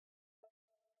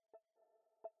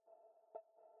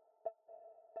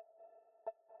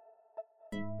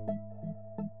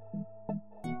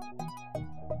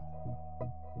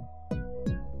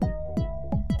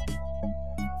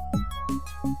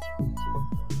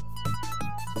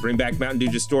Bring back Mountain Dew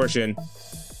Distortion.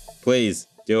 Please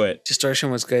do it. Distortion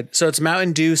was good. So it's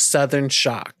Mountain Dew Southern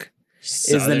Shock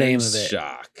is the name of it.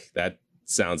 Shock. That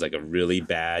sounds like a really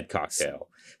bad cocktail.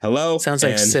 Hello. Sounds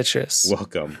like citrus.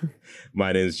 Welcome.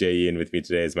 My name is Jay, and with me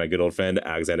today is my good old friend,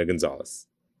 Alexander Gonzalez.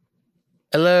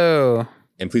 Hello.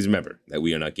 And please remember that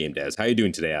we are not game devs. How are you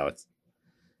doing today, Alex?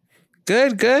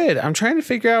 Good. I'm trying to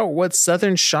figure out what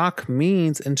Southern Shock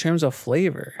means in terms of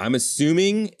flavor. I'm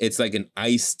assuming it's like an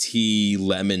iced tea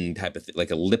lemon type of thing, like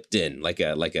a Lipton, like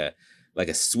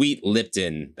a sweet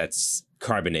Lipton that's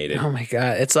carbonated. Oh my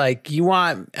God. It's like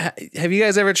have you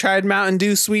guys ever tried Mountain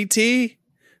Dew sweet tea?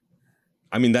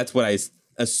 I mean, that's what I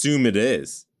assume it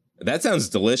is. That sounds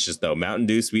delicious, though. Mountain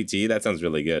Dew sweet tea. That sounds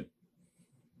really good.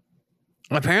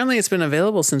 Apparently, it's been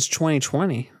available since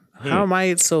 2020. How am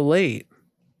I so late?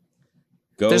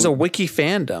 There's a wiki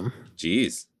fandom.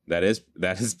 Jeez, that is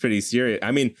pretty serious.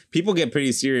 I mean, people get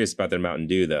pretty serious about their Mountain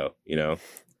Dew, though. You know.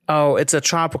 Oh, it's a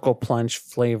tropical plunge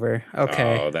flavor.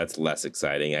 Okay. Oh, that's less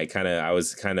exciting. I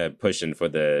was kind of pushing for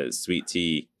the sweet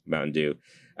tea Mountain Dew.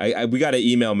 We got to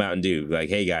email Mountain Dew like,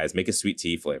 hey guys, make a sweet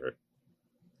tea flavor.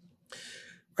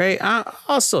 Right.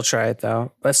 I'll still try it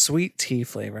though. A sweet tea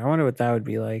flavor. I wonder what that would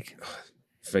be like.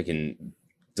 Freaking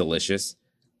delicious.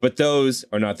 But those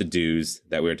are not the dews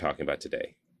that we're talking about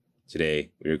today.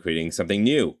 Today, we are creating something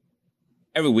new.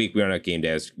 Every week, we are not game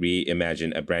devs. We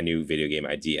imagine a brand new video game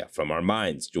idea from our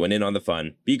minds. Join in on the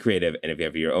fun, be creative, and if you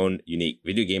have your own unique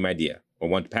video game idea or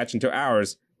want to patch into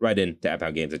ours, write in to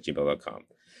apphoundgames@gmail.com.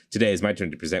 Today is my turn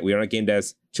to present We Are Not Game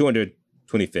Devs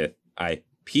 225th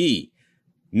IP.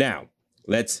 Now,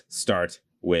 let's start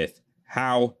with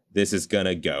how this is going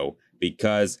to go.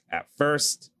 Because at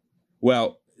first,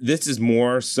 well, this is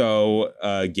more so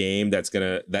a game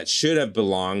that should have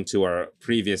belonged to our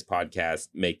previous podcast,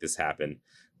 Make This Happen.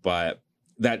 But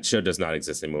that show does not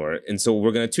exist anymore. And so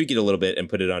we're going to tweak it a little bit and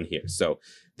put it on here. So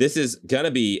this is going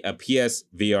to be a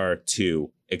PSVR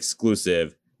 2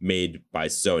 exclusive made by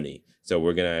Sony. So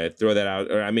we're going to throw that out.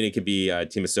 Or I mean, it could be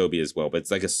Team Asobi as well, but it's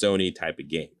like a Sony type of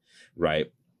game,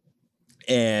 right?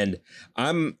 And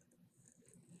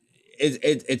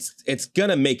it's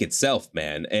gonna make itself,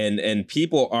 man. And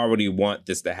people already want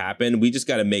this to happen. We just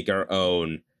got to make our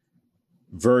own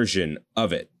version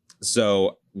of it.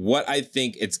 So what I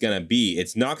think it's gonna be,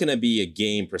 it's not gonna be a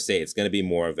game per se. It's gonna be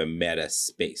more of a meta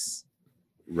space,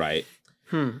 right?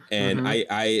 And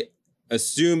I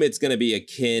assume it's gonna be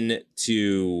akin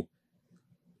to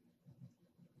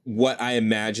what I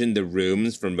imagine the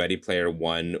rooms from Ready Player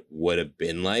One would have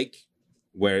been like,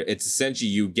 where it's essentially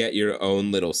you get your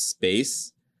own little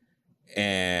space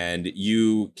and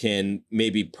you can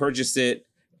maybe purchase it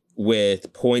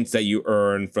with points that you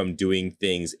earn from doing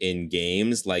things in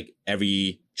games. Like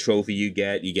every trophy you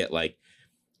get like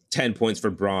 10 points for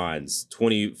bronze,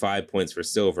 25 points for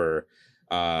silver,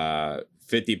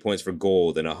 50 points for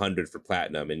gold, and 100 for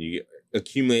platinum. And you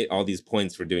accumulate all these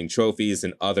points for doing trophies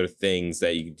and other things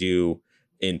that you do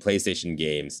in PlayStation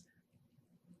games.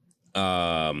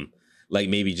 Like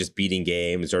maybe just beating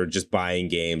games or just buying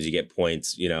games, you get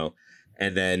points, you know,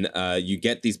 and then you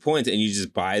get these points and you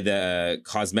just buy the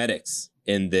cosmetics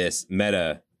in this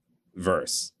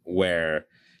metaverse where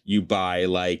you buy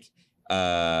like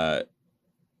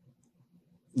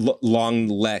long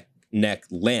neck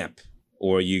lamp,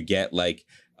 or you get like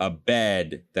a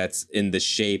bed that's in the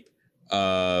shape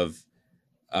of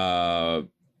I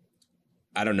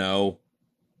don't know,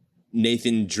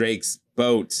 Nathan Drake's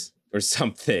boat or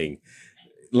something.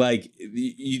 Like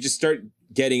you just start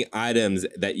getting items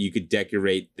that you could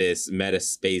decorate this meta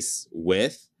space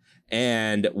with.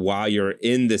 And while you're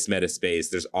in this meta space,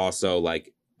 there's also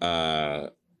like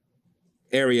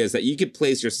areas that you could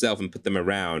place yourself and put them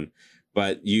around.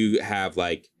 But you have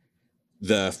like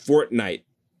the Fortnite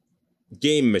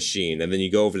game machine, and then you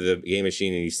go over to the game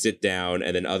machine and you sit down,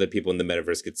 and then other people in the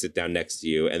metaverse could sit down next to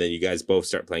you, and then you guys both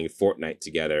start playing Fortnite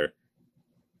together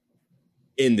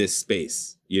in this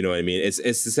space. You know what I mean? It's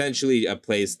essentially a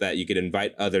place that you could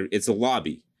invite it's a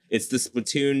lobby. It's the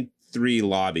Splatoon 3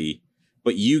 lobby,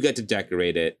 but you get to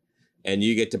decorate it and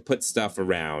you get to put stuff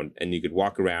around and you could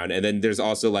walk around. And then there's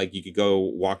also like, you could go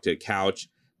walk to a couch,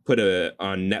 put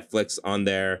on Netflix on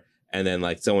there, and then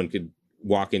like someone could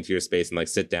walk into your space and like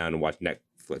sit down and watch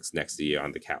Netflix next to you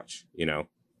on the couch, you know?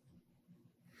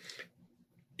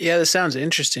 Yeah, this sounds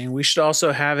interesting. We should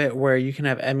also have it where you can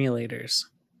have emulators.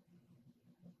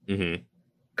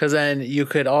 Because then you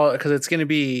could because it's going to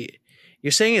be,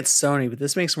 you're saying it's Sony, but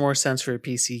this makes more sense for a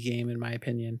PC game in my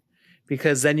opinion,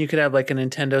 because then you could have like a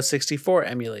Nintendo 64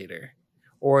 emulator,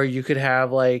 or you could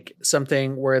have like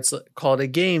something where it's called a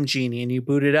Game Genie and you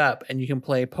boot it up and you can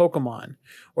play Pokemon,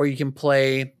 or you can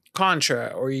play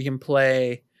Contra, or you can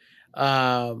play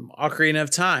Ocarina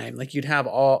of Time. Like you'd have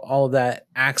all of that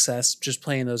access just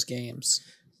playing those games.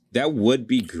 That would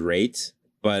be great,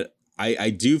 but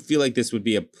I do feel like this would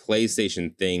be a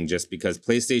PlayStation thing just because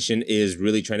PlayStation is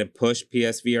really trying to push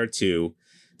PSVR 2.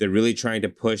 They're really trying to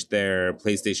push their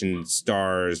PlayStation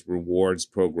Stars rewards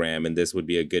program, and this would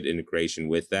be a good integration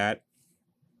with that.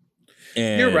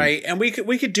 And you're right, and we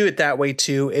could do it that way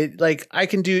too. It like I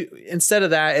can do instead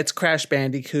of that, it's Crash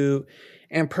Bandicoot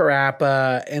and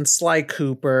Parappa and Sly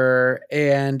Cooper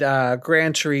and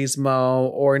Gran Turismo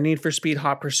or Need for Speed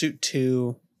Hot Pursuit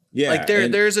 2. Yeah, like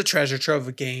there's a treasure trove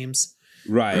of games.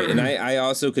 Right, and I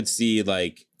also could see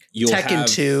like Tekken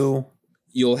 2.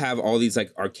 You'll have all these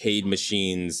like arcade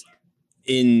machines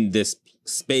in this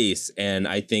space, and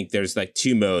I think there's like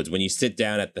two modes. When you sit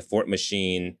down at the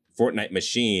Fortnite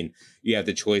machine, you have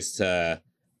the choice to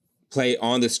play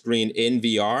on the screen in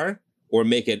VR or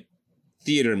make it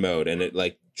theater mode, and it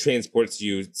like transports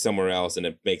you somewhere else, and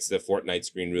it makes the Fortnite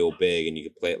screen real big, and you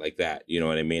can play it like that. You know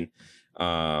what I mean?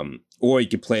 Or you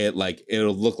could play it like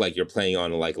it'll look like you're playing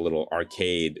on like a little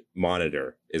arcade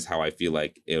monitor is how I feel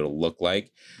like it'll look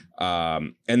like.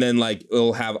 And then like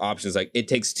it'll have options like It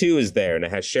Takes Two is there and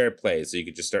it has share play. So you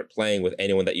could just start playing with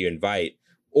anyone that you invite.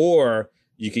 Or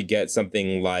you could get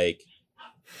something like,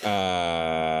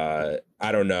 I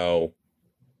don't know,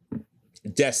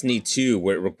 Destiny 2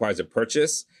 where it requires a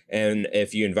purchase. And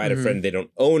if you invite a friend and they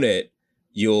don't own it,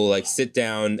 you'll like sit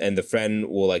down and the friend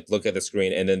will like look at the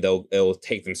screen and then it'll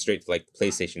take them straight to like the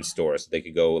PlayStation store so they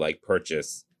could go like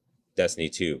purchase Destiny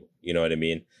 2. You know what I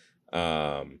mean?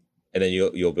 And then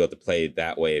you'll be able to play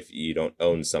that way if you don't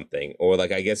own something. Or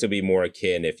like I guess it'll be more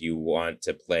akin if you want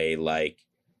to play like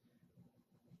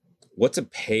what's a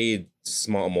paid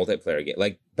small multiplayer game?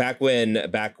 Like back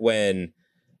when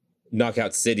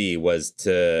Knockout City was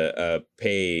to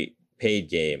paid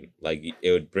game, like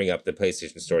it would bring up the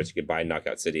PlayStation stores. You could buy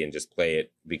Knockout City and just play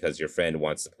it because your friend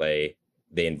wants to play.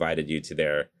 They invited you to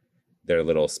their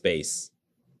little space,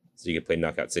 so you could play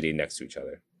Knockout City next to each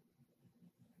other.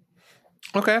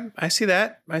 Okay, I see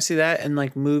that. And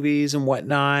like movies and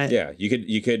whatnot. Yeah,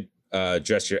 you could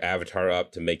dress your avatar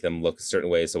up to make them look a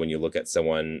certain way. So when you look at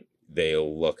someone,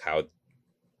 they'll look how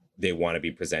they want to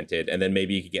be presented. And then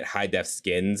maybe you could get high def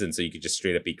skins, and so you could just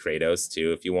straight up be Kratos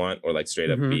too if you want, or like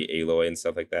straight up be Aloy and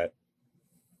stuff like that.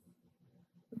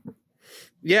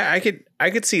 Yeah, I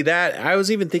could see that. I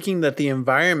was even thinking that the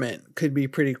environment could be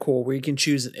pretty cool, where you can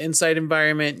choose an inside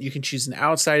environment, you can choose an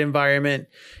outside environment,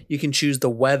 you can choose the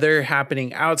weather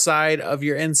happening outside of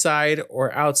your inside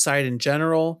or outside in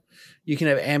general. You can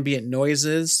have ambient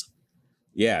noises.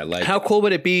 Yeah, like how cool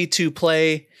would it be to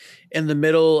play in the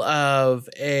middle of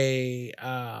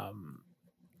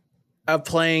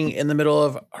playing in the middle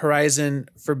of Horizon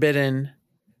Forbidden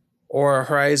or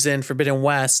Horizon Forbidden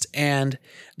West, and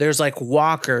there's like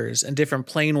walkers and different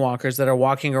plane walkers that are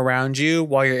walking around you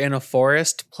while you're in a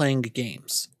forest playing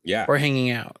games. Yeah. Or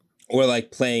hanging out. Or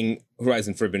like playing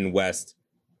Horizon Forbidden West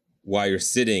while you're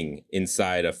sitting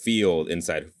inside a field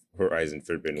inside Horizon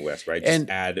Forbidden West, right? Just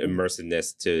add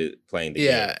immersiveness to playing the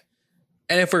game.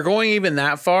 And if we're going even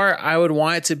that far, I would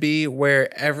want it to be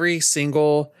where every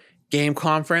single game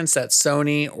conference that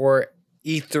Sony or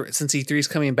E3, since E3 is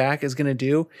coming back, is going to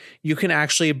do, you can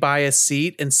actually buy a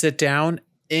seat and sit down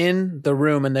in the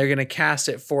room and they're going to cast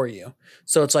it for you.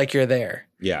 So it's like you're there.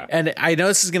 Yeah. And I know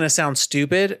this is going to sound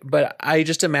stupid, but I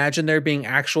just imagine there being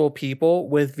actual people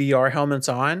with VR helmets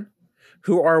on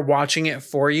who are watching it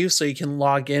for you so you can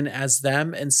log in as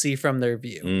them and see from their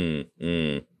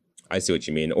view. I see what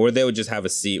you mean. Or they would just have a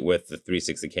seat with the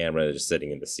 360 camera just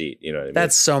sitting in the seat. You know what I mean?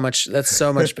 That's so much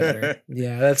better.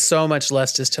 Yeah, that's so much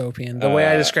less dystopian. The way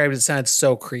I described it sounded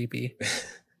so creepy.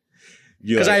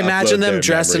 Because I imagine them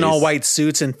dressed in all white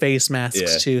suits and face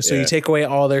masks too. So you take away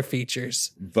all their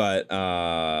features. But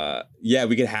yeah,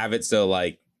 we could have it so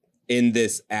like in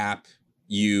this app,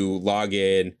 you log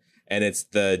in and it's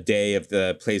the day of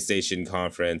the PlayStation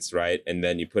conference, right? And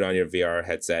then you put on your VR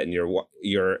headset and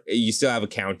you still have a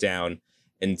countdown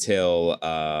until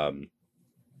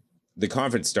the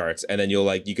conference starts. And then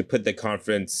you could put the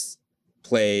conference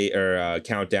play or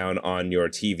countdown on your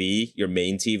TV, your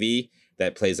main TV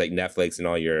that plays like Netflix and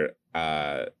all your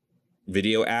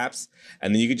video apps.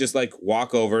 And then you could just like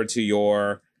walk over to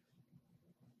your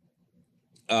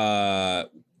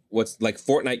what's like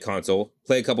Fortnite console,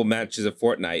 play a couple matches of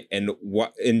Fortnite,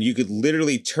 and you could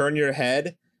literally turn your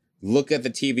head look at the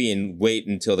TV and wait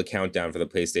until the countdown for the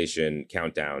PlayStation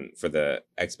countdown for the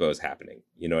expo is happening.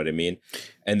 You know what I mean?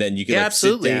 And then you can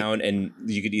sit down and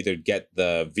you could either get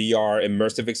the VR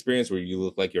immersive experience where you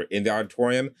look like you're in the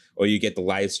auditorium, or you get the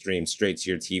live stream straight to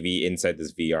your TV inside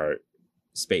this VR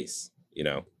space, you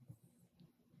know?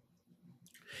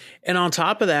 And on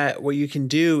top of that, what you can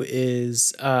do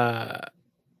is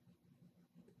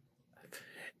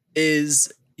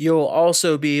you'll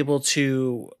also be able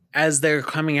to, as they're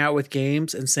coming out with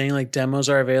games and saying like demos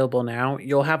are available now,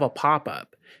 you'll have a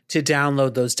pop-up to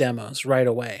download those demos right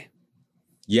away.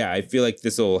 Yeah, I feel like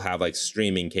this will have like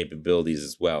streaming capabilities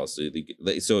as well.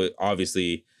 So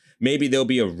obviously, maybe there'll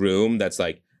be a room that's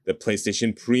like the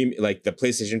PlayStation like the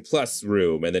PlayStation Plus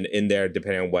room, and then in there,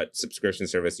 depending on what subscription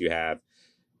service you have,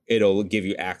 it'll give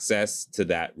you access to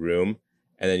that room.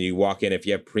 And then you walk in. If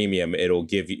you have premium, it'll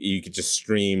give you could just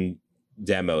stream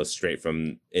demos straight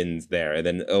from in there, and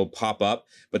then it'll pop up.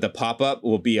 But the pop-up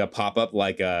will be a pop-up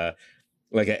like an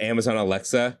Amazon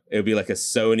Alexa. It'll be like a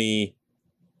Sony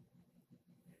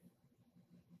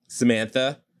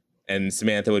Samantha, and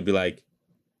Samantha would be like,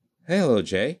 "Hey, hello,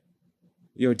 Jay.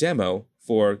 Your demo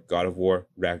for God of War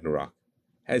Ragnarok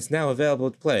is now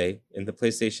available to play in the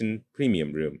PlayStation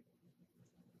Premium room."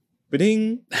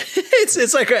 Ba-ding.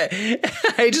 It's like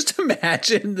I just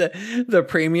imagine the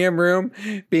premium room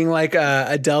being like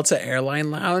a Delta airline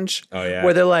lounge. Oh yeah,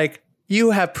 where they're like,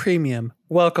 "You have premium.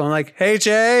 Welcome." I'm like, "Hey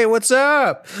Jay, what's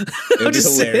up?" It would be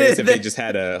hilarious if they just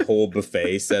had a whole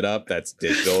buffet set up that's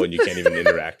digital and you can't even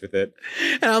interact with it.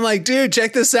 And I'm like, "Dude,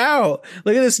 check this out.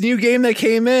 Look at this new game that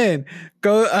came in.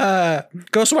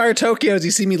 Ghostwire Tokyo." As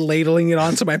you see me ladling it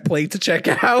onto my plate to check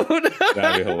out.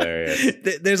 That'd be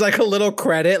hilarious. There's like a little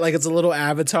credit, like it's a little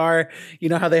avatar. You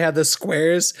know how they have the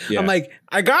squares? Yeah. I'm like,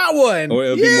 "I got one." Or it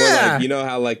would be more like, you know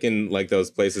how like in like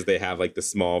those places they have like the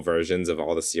small versions of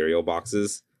all the cereal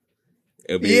boxes?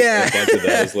 It would be a bunch of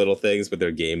those little things with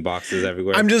their game boxes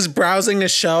everywhere. I'm just browsing a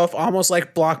shelf, almost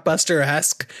like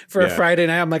Blockbuster-esque for a Friday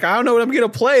night. I'm like, I don't know what I'm going to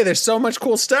play. There's so much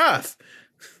cool stuff.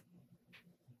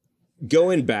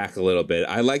 Going back a little bit,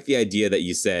 I like the idea that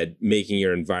you said making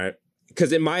your environment,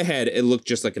 because in my head, it looked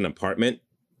just like an apartment.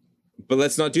 But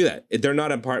let's not do that. They're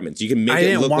not apartments. You can make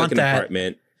it look like an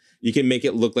apartment. You can make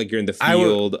it look like you're in the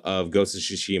field of Ghost of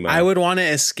Tsushima. I would want to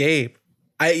escape.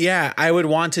 I would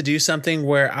want to do something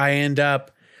where I end up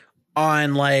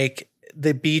on like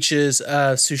the beaches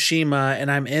of Tsushima and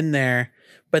I'm in there,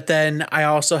 but then I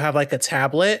also have like a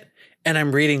tablet and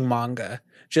I'm reading manga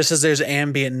just as there's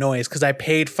ambient noise because I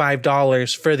paid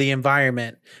 $5 for the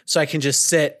environment. So I can just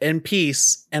sit in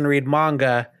peace and read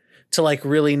manga to like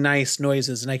really nice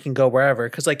noises and I can go wherever.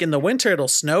 Cause like in the winter, it'll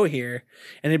snow here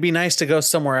and it'd be nice to go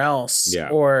somewhere else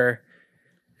or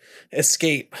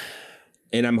escape.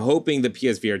 And I'm hoping the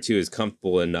PSVR 2 is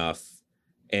comfortable enough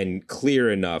and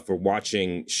clear enough for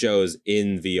watching shows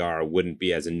in VR wouldn't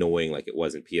be as annoying like it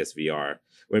was in PSVR.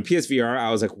 When PSVR,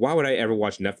 I was like, why would I ever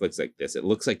watch Netflix like this? It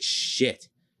looks like shit.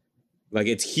 Like,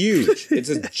 it's huge. It's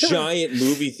a giant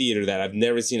movie theater that I've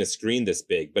never seen a screen this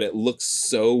big, but it looks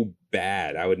so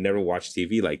bad. I would never watch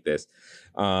TV like this.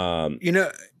 You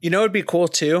know what'd be cool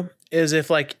too is if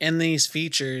like in these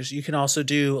features you can also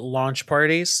do launch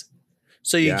parties.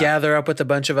 So you gather up with a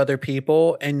bunch of other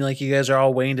people and like you guys are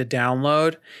all waiting to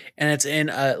download and it's in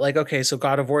like, okay, so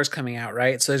God of War is coming out,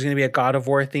 right? So there's going to be a God of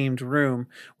War themed room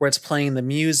where it's playing the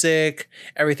music,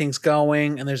 everything's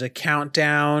going and there's a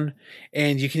countdown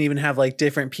and you can even have like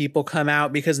different people come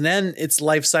out because then it's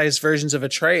life-size versions of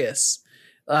Atreus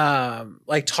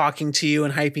like talking to you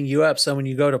and hyping you up. So when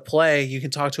you go to play, you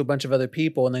can talk to a bunch of other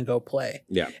people and then go play.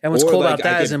 Yeah. And what's cool about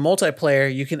that is in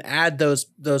multiplayer, you can add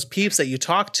those peeps that you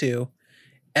talk to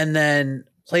and then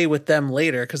play with them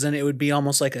later because then it would be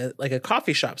almost like a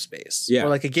coffee shop space or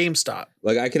like a GameStop.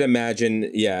 Like I could imagine,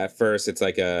 at first it's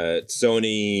like a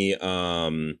Sony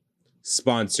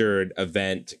sponsored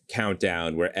event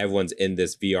countdown where everyone's in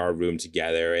this VR room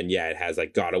together and it has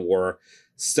like God of War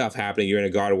stuff happening. You're in a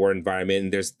God of War environment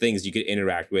and there's things you could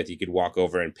interact with. You could walk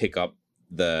over and pick up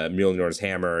the Mjolnir's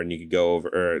hammer and you could go over,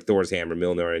 or Thor's hammer,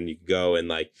 Mjolnir, and you could go and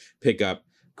like pick up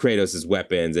Kratos'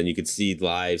 weapons and you could see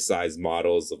life-size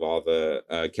models of all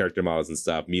the character models and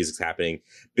stuff. Music's happening,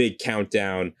 big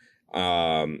countdown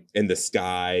in the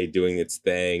sky doing its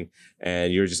thing,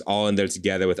 and you're just all in there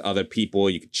together with other people.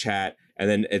 You could chat, and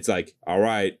then it's like, all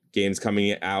right, game's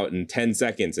coming out in 10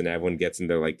 seconds, and everyone gets in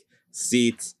their like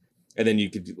seats, and then you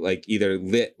could like either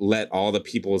let all the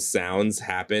people's sounds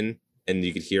happen and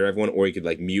you could hear everyone, or you could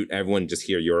like mute everyone, just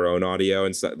hear your own audio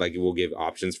and stuff. Like it will give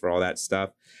options for all that stuff.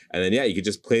 And then, you could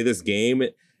just play this game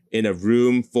in a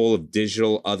room full of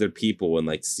digital other people and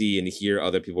like see and hear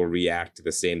other people react to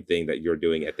the same thing that you're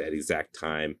doing at that exact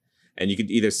time. And you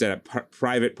could either set up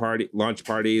private launch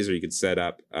parties, or you could set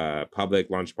up public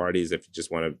launch parties if you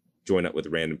just want to join up with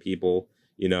random people.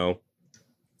 You know,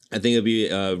 I think it'd be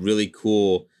a really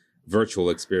cool virtual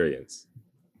experience.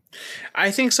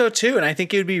 I think so too. And I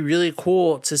think it would be really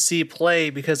cool to see play,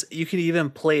 because you can even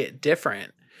play it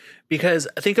different. Because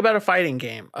think about a fighting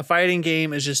game. A fighting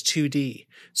game is just 2D.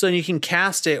 So you can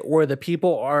cast it where the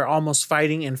people are almost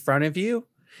fighting in front of you.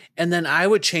 And then I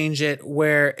would change it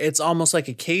where it's almost like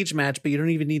a cage match, but you don't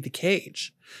even need the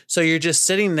cage. So you're just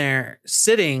sitting there,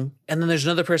 and then there's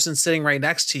another person sitting right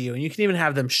next to you. And you can even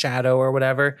have them shadow or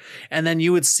whatever. And then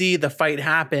you would see the fight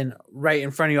happen right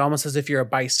in front of you, almost as if you're a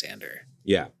bystander.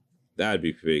 Yeah, that would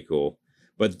be pretty cool.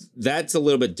 But that's a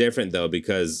little bit different, though,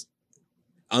 because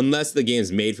unless the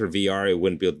game's made for VR, it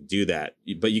wouldn't be able to do that.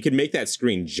 But you could make that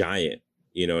screen giant.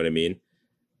 You know what I mean?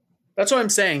 That's what I'm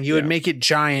saying. You would make it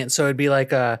giant, so it'd be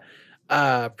like a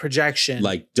projection,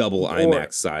 like double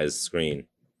IMAX size screen.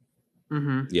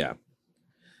 Mm-hmm. Yeah.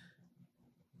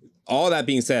 All that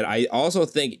being said, I also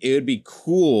think it would be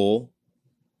cool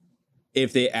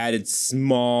if they added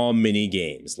small mini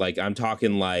games. Like I'm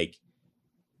talking like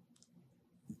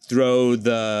throw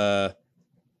the,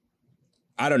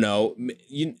 I don't know.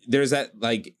 There's that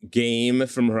like game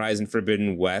from Horizon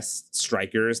Forbidden West,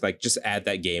 Strikers. Like just add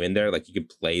that game in there. Like you could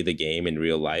play the game in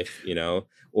real life, you know,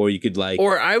 or you could like.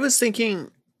 Or I was thinking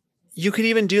you could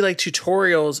even do like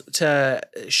tutorials to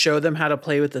show them how to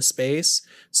play with the space.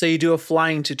 So you do a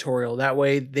flying tutorial. That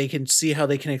way they can see how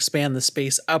they can expand the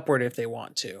space upward if they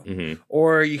want to. Mm-hmm.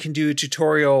 Or you can do a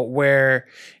tutorial where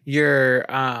you're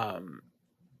adding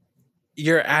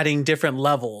different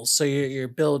levels. So you're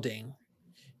building.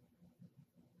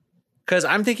 Because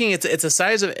I'm thinking it's a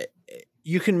size of,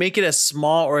 you can make it as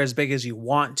small or as big as you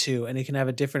want to, and it can have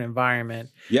a different environment.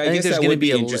 Yeah, I guess that would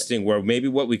be interesting. Where maybe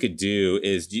what we could do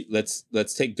is let's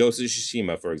take Ghost of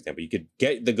Tsushima for example. You could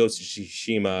get the Ghost of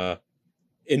Tsushima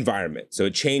environment, so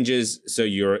it changes. So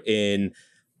you're in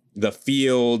the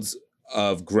fields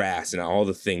of grass and all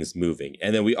the things moving,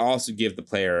 and then we also give the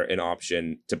player an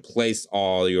option to place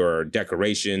all your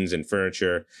decorations and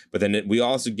furniture. But then we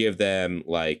also give them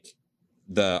like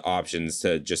the options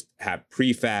to just have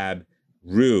prefab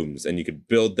rooms, and you could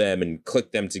build them and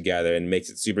click them together, and makes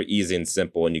it super easy and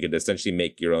simple, and you could essentially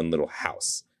make your own little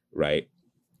house, right?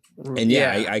 And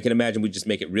I can imagine we just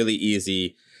make it really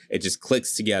easy. It just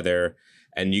clicks together,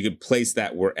 and you could place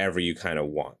that wherever you kind of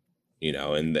want, you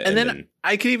know. And then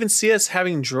I could even see us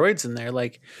having droids in there,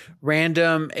 like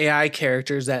random AI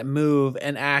characters that move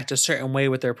and act a certain way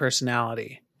with their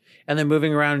personality. And then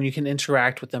moving around, and you can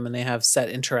interact with them, and they have set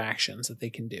interactions that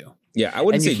they can do. Yeah, I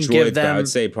wouldn't say droids, but I would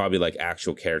say probably like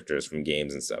actual characters from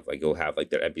games and stuff. Like you'll have like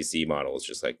their NPC models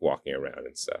just like walking around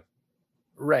and stuff.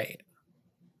 Right.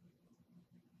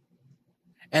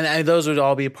 And those would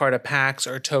all be part of packs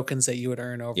or tokens that you would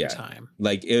earn over time.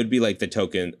 Like it would be like the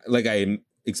token, like I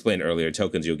explained earlier,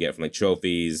 tokens you'll get from like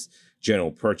trophies,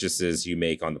 general purchases you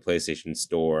make on the PlayStation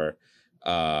Store.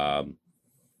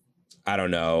 I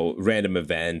don't know, random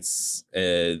events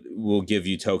will give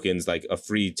you tokens, like a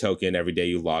free token every day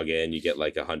you log in. You get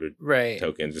like 100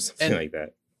 tokens or something like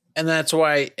that. And that's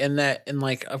why, and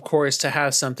like, of course, to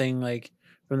have something like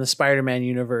from the Spider-Man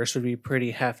universe would be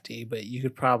pretty hefty, but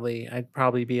I'd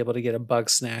probably be able to get a bug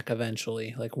snack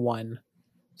eventually, like one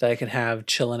that I could have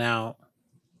chilling out.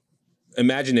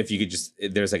 Imagine if you could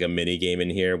there's like a mini game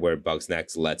in here where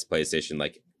Bugsnax lets PlayStation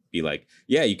like, be like,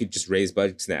 yeah, you could just raise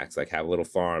Bugsnax, like have a little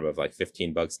farm of like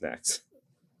 15 Bugsnax.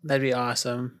 That'd be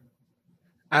awesome.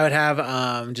 I would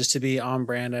have, just to be on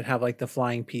brand, I'd have like the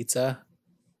flying pizza.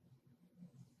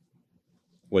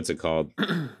 What's it called?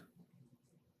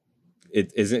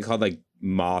 Isn't it called like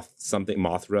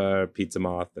Mothra Pizza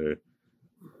Moth, or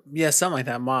something like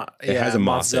that. It has a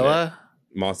Mothzilla.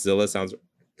 Mothzilla sounds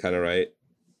kind of right.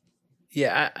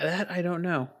 Yeah, that I don't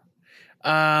know.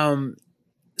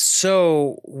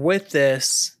 So with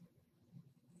this,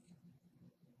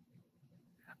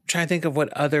 I'm trying to think of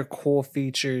what other cool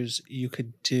features you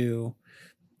could do.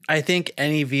 I think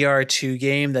any VR2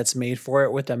 game that's made for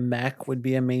it with a mech would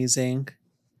be amazing.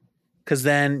 Because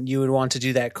then you would want to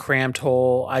do that cramped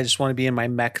whole, I just want to be in my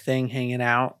mech thing hanging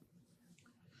out.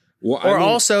 Well,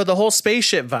 also the whole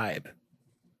spaceship vibe.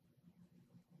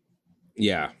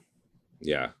 Yeah.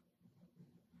 Yeah.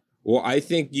 Well, I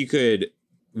think you could...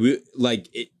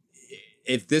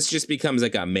 if this just becomes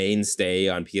like a mainstay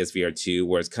on PSVR 2,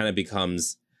 where it kind of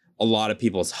becomes a lot of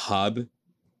people's hub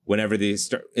whenever they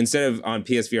start, instead of on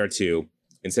PSVR 2,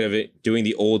 instead of it doing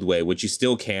the old way, which you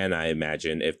still can, I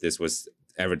imagine, if this was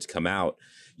ever to come out,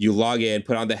 you log in,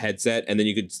 put on the headset, and then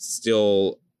you could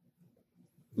still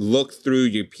look through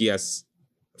your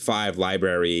PS5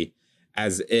 library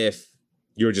as if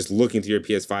you're just looking through your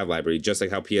PS5 library, just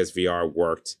like how PSVR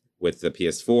worked with the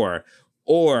PS4.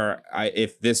 Or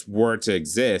if this were to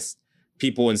exist,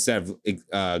 people, instead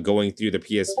of going through the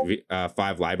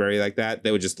PS5 library like that,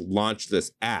 they would just launch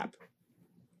this app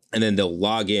and then they'll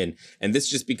log in. And this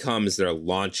just becomes their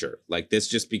launcher. Like this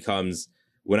just becomes,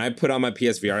 when I put on my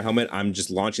PSVR helmet, I'm just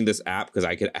launching this app because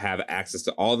I could have access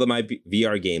to all of my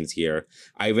VR games here.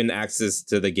 I even access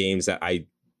to the games that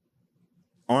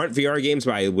aren't VR games,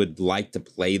 but I would like to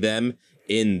play them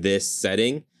in this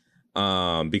setting.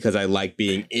 Because I like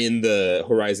being in the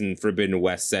Horizon Forbidden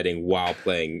West setting while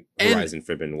playing Horizon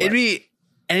Forbidden West.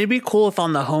 It'd be cool if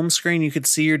on the home screen you could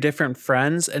see your different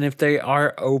friends, and if they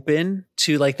are open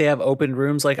to, like, they have open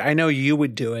rooms. Like, I know you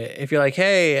would do it if you're like,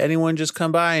 hey, anyone just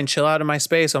come by and chill out in my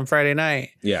space on Friday night.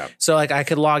 Yeah. So like I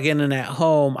could log in, and at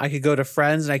home I could go to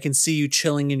friends and I can see you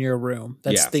chilling in your room.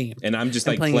 That's themed. And I'm just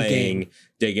like playing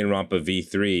Danganronpa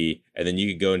V3, and then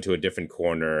you could go into a different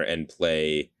corner and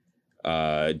play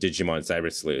Digimon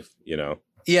Cyber Sleuth, you know?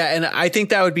 Yeah, and I think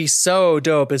that would be so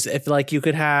dope is if like you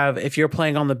could have, if you're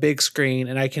playing on the big screen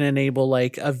and I can enable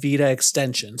like a Vita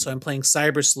extension. So I'm playing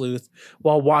Cyber Sleuth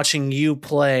while watching you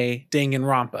play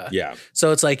Danganronpa. Yeah.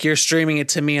 So it's like you're streaming it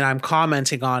to me and I'm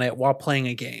commenting on it while playing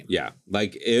a game. Yeah.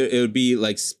 Like it would be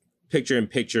like picture in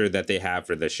picture that they have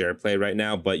for the share play right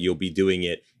now, but you'll be doing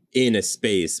it in a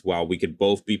space while we could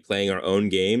both be playing our own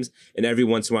games, and every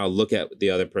once in a while look at the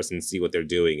other person and see what they're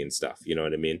doing and stuff. You know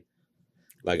what I mean?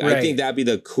 Like, right. I think that'd be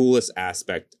the coolest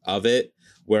aspect of it,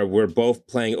 where we're both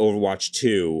playing Overwatch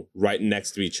 2 right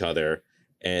next to each other.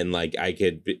 And like, I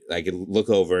could look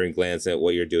over and glance at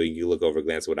what you're doing. You look over, and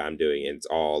glance at what I'm doing. And it's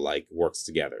all like works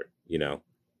together, you know?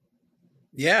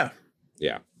 Yeah.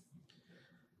 Yeah.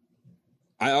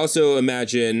 I also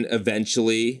imagine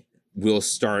eventually they'll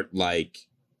start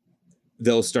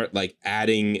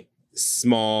adding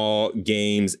small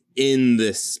games in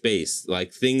this space,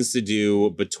 like things to do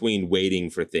between waiting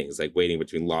for things, like waiting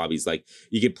between lobbies. Like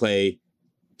you could play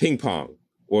ping pong,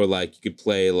 or like you could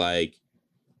play like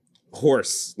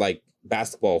horse, like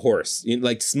basketball horse, you know,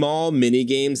 like small mini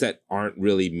games that aren't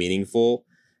really meaningful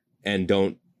and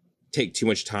don't take too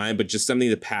much time, but just something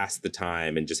to pass the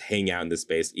time and just hang out in the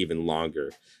space even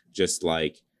longer. Just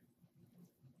like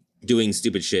doing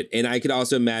stupid shit. And I could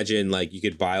also imagine like you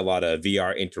could buy a lot of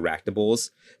VR interactables.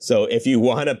 So if you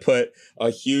want to put a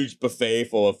huge buffet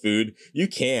full of food, you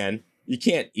can. You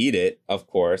can't eat it, of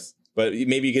course, but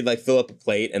maybe you could like fill up a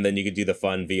plate, and then you could do the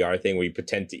fun VR thing where you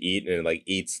pretend to eat and it like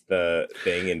eats the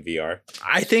thing in VR.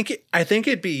 I think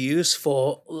it'd be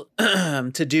useful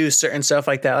to do certain stuff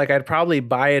like that. Like I'd probably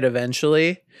buy it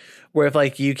eventually, where if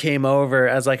like you came over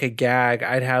as like a gag,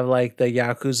 I'd have like the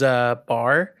Yakuza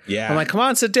bar. Yeah. I'm like, come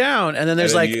on, sit down. And then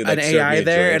there's like an AI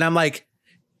there. And I'm like,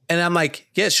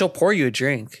 yeah, she'll pour you a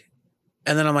drink.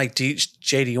 And then I'm like,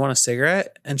 Jay, do you want a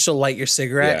cigarette? And she'll light your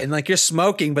cigarette. Yeah. And like you're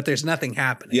smoking, but there's nothing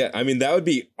happening. Yeah. I mean, that would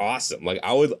be awesome. Like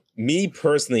I would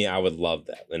love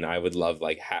that. And I would love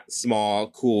like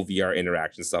small, cool VR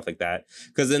interaction stuff like that.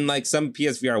 Because in like some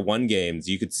PSVR 1 games,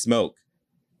 you could smoke.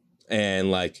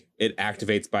 And like it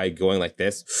activates by going like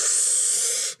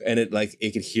this, and it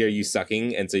could hear you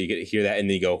sucking, and so you could hear that, and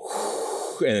then you go,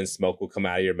 and then smoke will come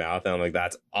out of your mouth, and I'm like,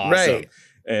 that's awesome. Right.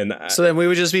 And so then we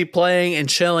would just be playing and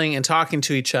chilling and talking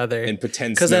to each other and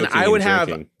pretend. Because then I would have,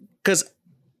 because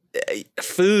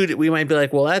food, we might be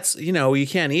like, well, that's, you know, you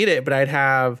can't eat it, but I'd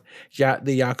have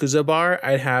the Yakuza bar,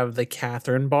 I'd have the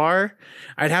Catherine bar,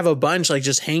 I'd have a bunch like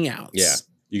just hangouts. Yeah.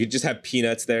 You could just have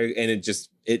peanuts there, and it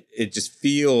just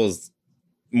feels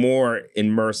more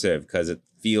immersive because it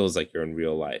feels like you're in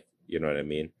real life. You know what I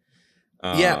mean?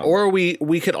 Yeah. Or we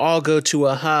could all go to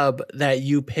a hub that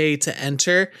you pay to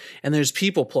enter, and there's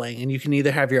people playing, and you can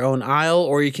either have your own aisle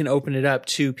or you can open it up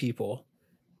to people.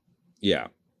 Yeah.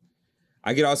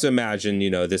 I could also imagine, you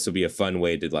know, this would be a fun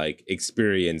way to like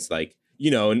experience, like, you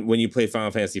know, when you play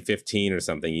Final Fantasy 15 or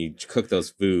something, you cook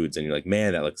those foods and you're like,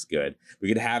 man, that looks good. We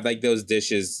could have like those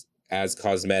dishes as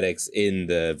cosmetics in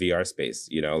the VR space,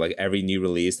 you know, like every new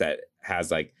release that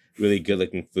has like really good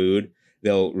looking food,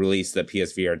 they'll release the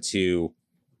PSVR 2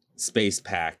 space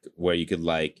pack where you could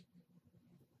like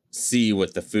see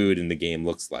what the food in the game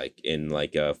looks like in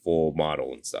like a full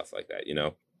model and stuff like that, you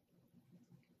know?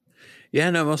 Yeah,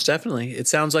 no, most definitely. It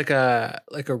sounds like a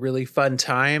really fun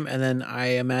time. And then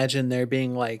I imagine there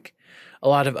being like a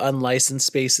lot of unlicensed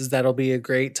spaces that'll be a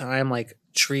great time, like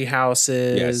tree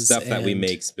houses. Yeah, stuff that we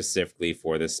make specifically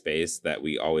for this space that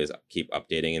we always keep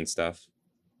updating and stuff.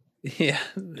 Yeah.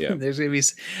 Yeah. There's gonna be.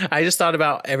 I just thought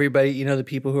about everybody. The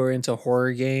people who are into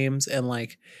horror games and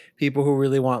like people who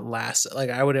really want Last.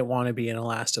 Like I wouldn't want to be in a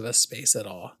Last of Us space at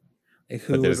all. Like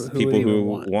But there's who would people even who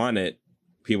want? want it.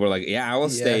 People are like, yeah, I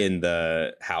will Yeah. stay in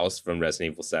the house from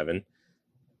Resident Evil 7.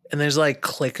 And there's like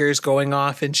clickers going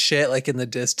off and shit, like in the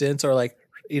distance, or like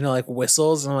like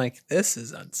whistles. And I'm like, this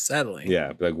is unsettling.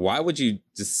 Yeah, but like, why would you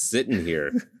just sit in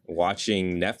here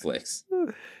watching Netflix?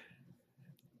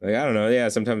 Like, I don't know. Yeah,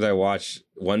 sometimes I watch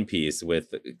One Piece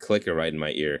with a clicker right in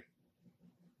my ear.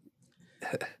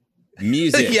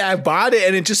 Music. Yeah, I bought it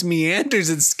and it just meanders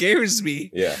and scares me.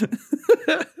 Yeah.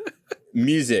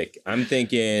 Music. I'm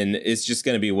thinking it's just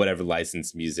going to be whatever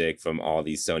licensed music from all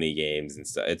these Sony games and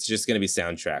stuff. It's just going to be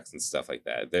soundtracks and stuff like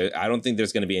that. I don't think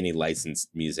there's going to be any licensed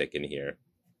music in here.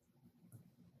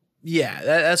 Yeah,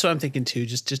 that's what I'm thinking too.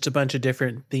 Just a bunch of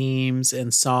different themes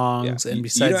and songs, and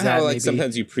besides how that, like maybe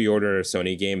sometimes you pre-order a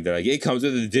Sony game, they're like, it comes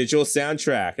with a digital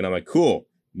soundtrack, and I'm like, cool,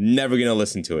 never gonna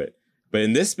listen to it. But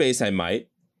in this space, I might.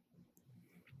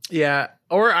 Yeah,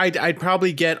 or I'd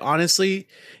probably get, honestly,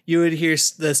 you would hear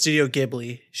the Studio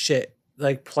Ghibli shit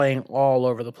like playing all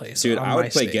over the place. Dude, on I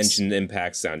would play MySpace. Genshin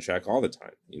Impact soundtrack all the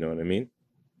time. You know what I mean?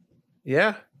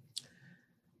 Yeah,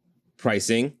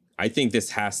 Pricing. I think this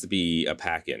has to be a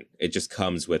pack-in. It just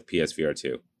comes with PSVR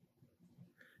 2.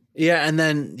 yeah, and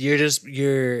then you're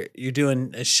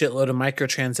doing a shitload of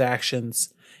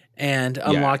microtransactions and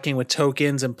unlocking with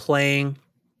tokens and playing.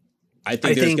 I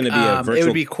think there's going to be a virtual. It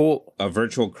would be cool. A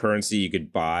virtual currency you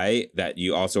could buy that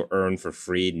you also earn for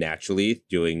free naturally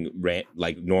doing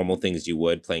like normal things you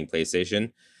would playing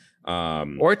PlayStation.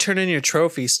 Or turn in your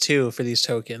trophies too for these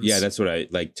tokens. Yeah, that's what I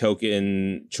like.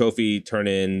 Trophy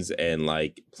turn-ins and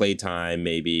like playtime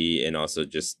maybe, and also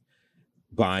just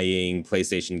buying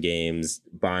PlayStation games,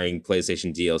 buying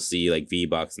PlayStation DLC like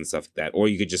V-Bucks and stuff like that. Or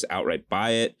you could just outright buy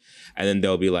it, and then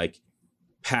there'll be like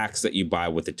packs that you buy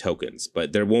with the tokens,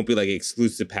 but there won't be like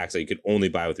exclusive packs that you could only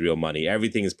buy with real money.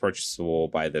 Everything is purchasable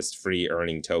by this free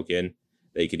earning token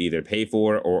that you could either pay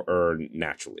for or earn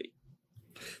naturally.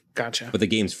 Gotcha. But the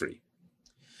game's free.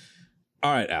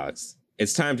 All right, Alex.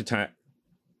 It's time to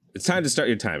start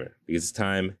your timer because it's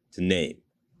time to name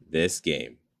this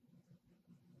game.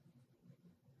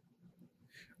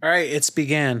 All right, it's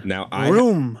began. Now I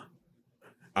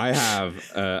have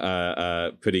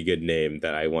a pretty good name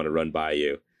that I want to run by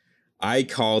you. I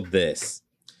called this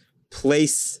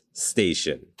Place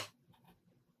Station.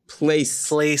 Place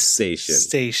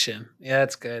Station. Yeah,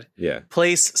 that's good. Yeah.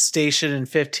 Place Station in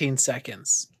 15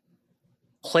 seconds.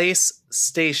 Place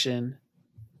Station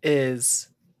is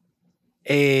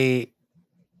a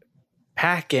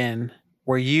pack-in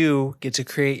where you get to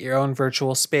create your own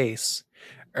virtual space,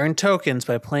 earn tokens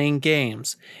by playing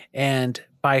games, and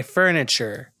buy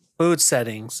furniture, food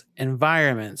settings,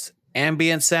 environments,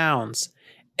 ambient sounds,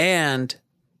 and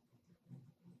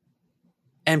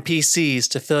NPCs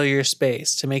to fill your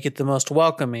space to make it the most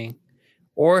welcoming,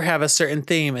 or have a certain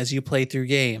theme as you play through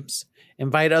games.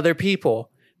 Invite other people,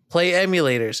 play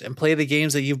emulators, and play the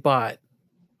games that you've bought,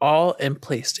 all in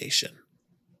PlayStation.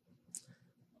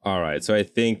 All right. So I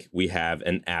think we have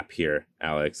an app here,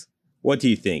 Alex. What do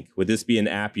you think? Would this be an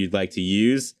app you'd like to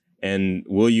use? And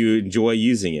will you enjoy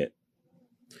using it?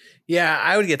 Yeah,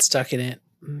 I would get stuck in it.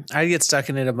 I'd get stuck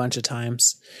in it a bunch of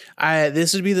times.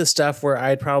 This would be the stuff where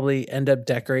I'd probably end up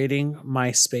decorating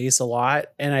my space a lot,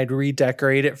 and I'd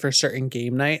redecorate it for certain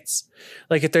game nights.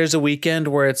 Like if there's a weekend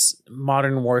where it's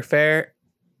Modern Warfare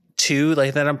 2,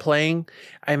 like that I'm playing,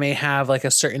 I may have like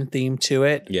a certain theme to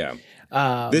it. Yeah.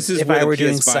 This is where the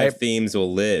PS5 themes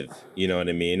will live. You know what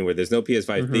I mean? Where there's no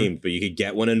PS5 themes, but you could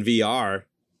get one in VR.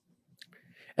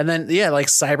 And then, yeah, like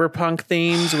Cyberpunk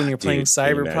themes when you're playing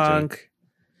Cyberpunk.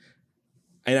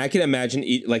 And I can imagine,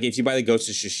 like, if you buy the Ghost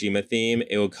of Tsushima theme,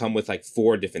 it will come with like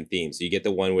 4 different themes. So you get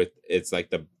the one with it's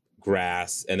like the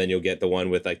grass, and then you'll get the one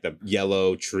with like the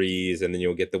yellow trees, and then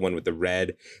you'll get the one with the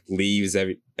red leaves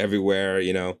everywhere.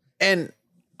 You know. And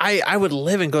I would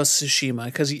live in Ghost of Tsushima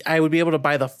because I would be able to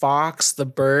buy the fox, the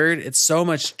bird. It's so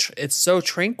much. It's so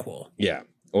tranquil. Yeah.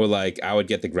 Or like I would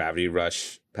get the Gravity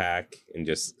Rush pack and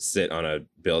just sit on a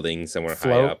building somewhere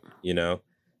high up, you know,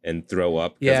 and throw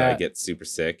up because I get super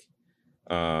sick.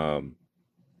 But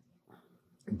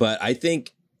I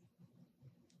think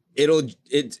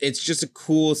it's just a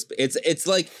cool. It's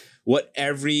like what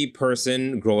every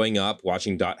person growing up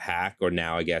watching .hack or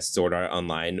now I guess Sword Art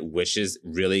Online wishes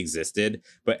really existed,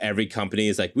 but every company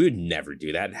is like, we would never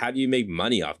do that. How do you make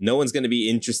money off? No one's going to be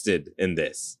interested in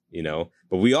this, you know.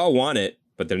 But we all want it,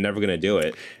 but they're never going to do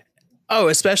it. Oh,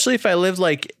 especially if I lived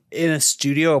like in a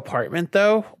studio apartment,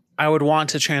 though. I would want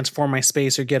to transform my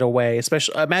space or get away.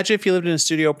 Especially imagine if you lived in a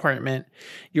studio apartment,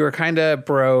 you were kind of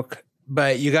broke,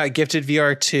 but you got gifted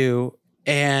VR2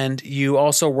 and you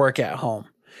also work at home.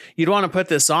 You'd want to put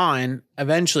this on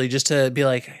eventually just to be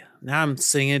like, now I'm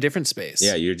sitting in a different space.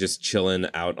 Yeah, you're just chilling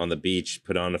out on the beach,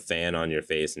 put on a fan on your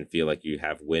face and feel like you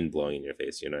have wind blowing in your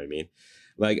face. You know what I mean?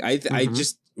 Like, I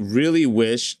just really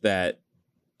wish that,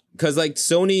 because like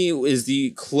Sony is the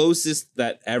closest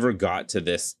that ever got to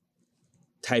this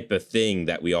type of thing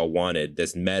that we all wanted,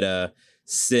 this meta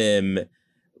sim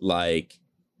like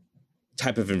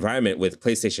type of environment with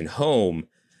PlayStation Home.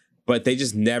 But they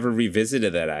just never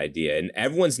revisited that idea. And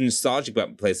everyone's nostalgic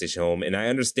about PlayStation Home. And I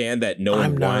understand that no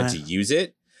one wanted to use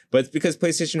it. But it's because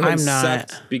PlayStation Home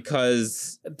sucked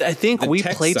because I think we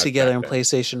played together in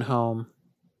PlayStation Home.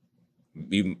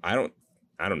 I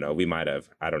don't know. We might have.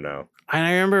 I don't know. And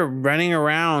I remember running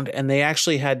around and they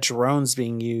actually had drones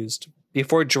being used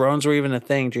before drones were even a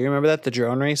thing. Do you remember that? The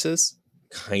drone races?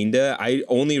 Kinda. I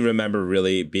only remember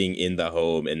really being in the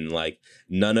home and like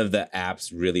none of the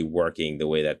apps really working the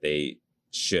way that they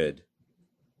should.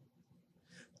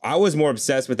 I was more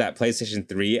obsessed with that PlayStation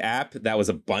 3 app that was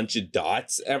a bunch of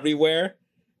dots everywhere.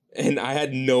 And I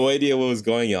had no idea what was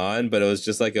going on, but it was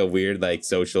just like a weird like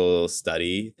social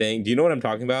study thing. Do you know what I'm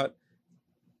talking about?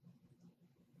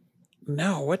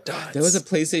 No, what dots? There was a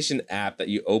PlayStation app that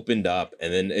you opened up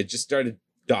and then it just started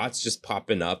dots just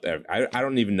popping up. I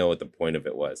don't even know what the point of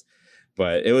it was,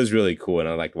 but it was really cool and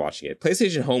I liked watching it.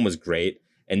 PlayStation Home was great,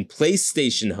 and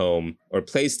PlayStation Home or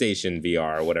PlayStation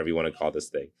VR or whatever you want to call this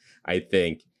thing, I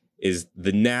think is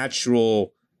the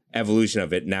natural evolution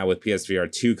of it now with PSVR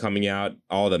 2 coming out,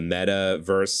 all the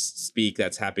metaverse speak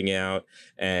that's happening out,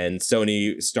 and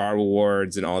Sony Star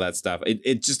Awards and all that stuff.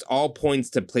 It just all points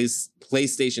to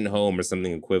PlayStation Home or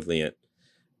something equivalent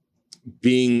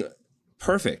being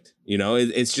perfect. You know,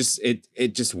 it's just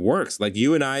it just works. Like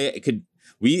you and I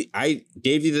I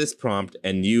gave you this prompt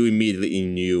and you immediately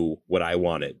knew what I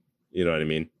wanted. You know what I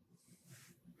mean?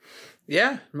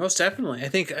 Yeah, most definitely. I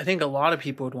think a lot of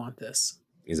people would want this.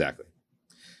 Exactly.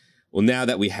 Well, now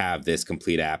that we have this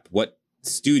complete app, what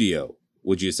studio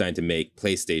would you assign to make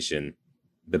PlayStation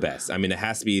the best? I mean, it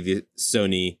has to be the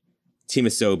Sony Team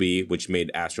Asobi, which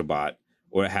made Astrobot,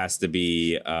 or it has to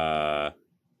be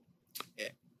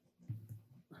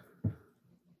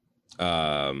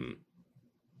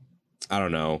I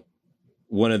don't know,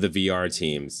 one of the VR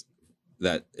teams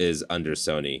that is under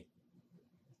Sony.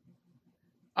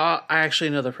 I actually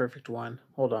know the perfect one.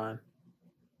 Hold on.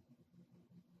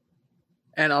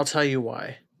 And I'll tell you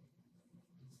why.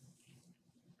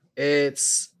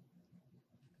 It's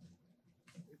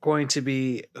going to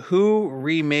be who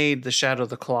remade the Shadow of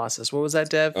the Colossus. What was that,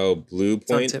 Dev? Oh, Blue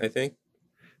Point, I think.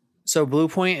 So Blue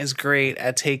Point is great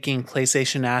at taking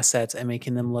PlayStation assets and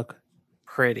making them look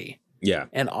pretty. Yeah.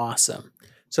 And awesome.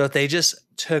 So if they just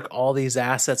took all these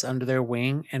assets under their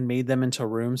wing and made them into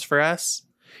rooms for us,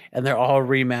 and they're all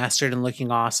remastered and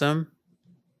looking awesome,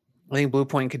 I think Blue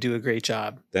Point could do a great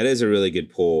job. That is a really good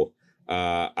pull.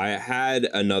 I had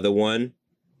another one,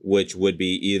 which would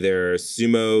be either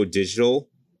Sumo Digital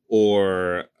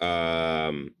or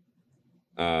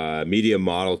Media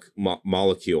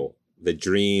Molecule, the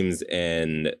Dreams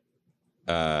and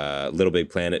Little Big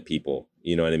Planet people.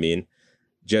 You know what I mean?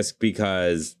 Just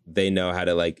because they know how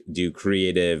to like do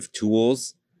creative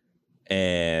tools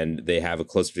and they have a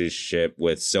close relationship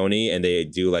with Sony and they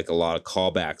do like a lot of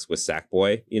callbacks with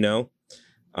Sackboy, you know?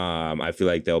 I feel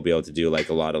like they'll be able to do like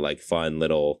a lot of like fun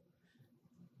little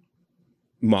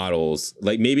models.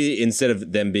 Like maybe instead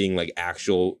of them being like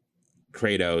actual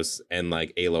Kratos and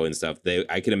like Alo and stuff,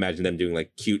 I can imagine them doing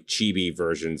like cute chibi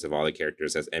versions of all the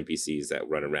characters as NPCs that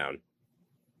run around.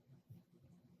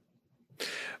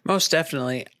 Most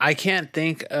definitely. I can't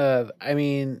think of, I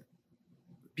mean,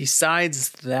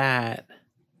 besides that,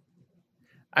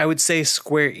 I would say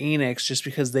Square Enix, just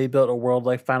because they built a world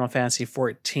like Final Fantasy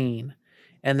 14.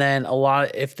 And then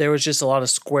if there was just a lot of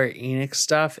Square Enix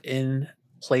stuff in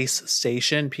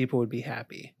PlayStation, people would be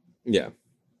happy. Yeah.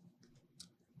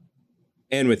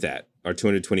 And with that, our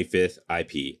 225th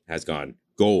IP has gone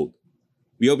gold.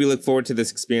 We hope you look forward to this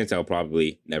experience that will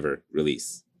probably never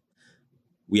release.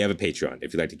 We have a Patreon.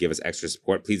 If you'd like to give us extra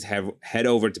support, please head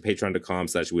over to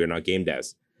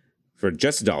patreon.com/wearenotgamedevs. For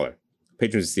just $1,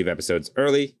 patrons receive episodes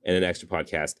early and an extra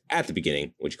podcast at the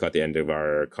beginning, which caught the end of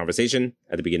our conversation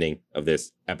at the beginning of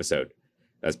this episode.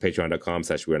 That's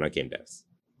patreon.com/wearenotgamedevs.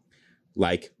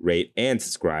 Like, rate, and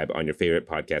subscribe on your favorite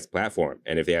podcast platform.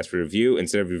 And if they ask for a review,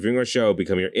 instead of reviewing our show,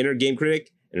 become your inner game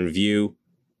critic and review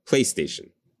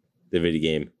PlayStation, the video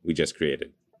game we just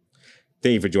created.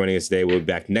 Thank you for joining us today. We'll be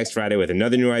back next Friday with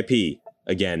another new IP.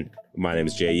 Again, my name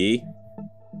is J.E.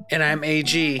 And I'm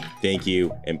AG. Thank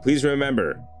you. And please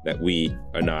remember that we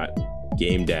are not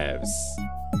game devs.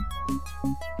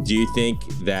 Do you think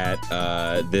that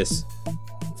this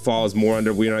falls more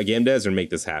under we're not game devs or make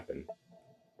this happen?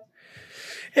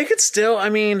 It could still, I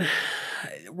mean,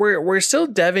 we're still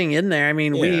deving in there. I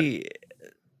mean,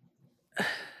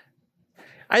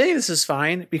 I think this is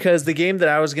fine because the game that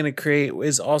I was going to create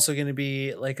is also going to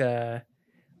be like a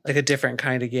different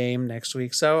kind of game next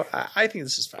week. So I think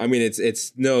this is fine. I mean,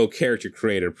 it's no Character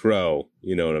Creator Pro.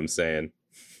 You know what I'm saying?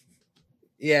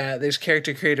 Yeah, there's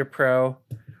Character Creator Pro.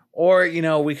 Or,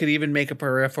 we could even make a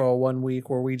peripheral one week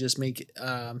where we just make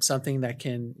something that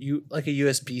like a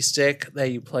USB stick that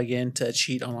you plug in to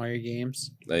cheat on all your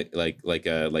games. Like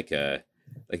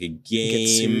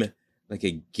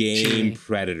a game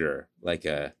predator, like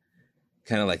a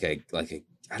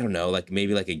I don't know, like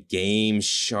maybe like a game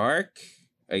shark,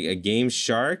 a game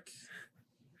shark.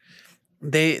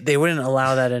 They wouldn't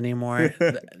allow that anymore.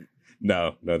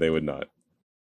 No, they would not.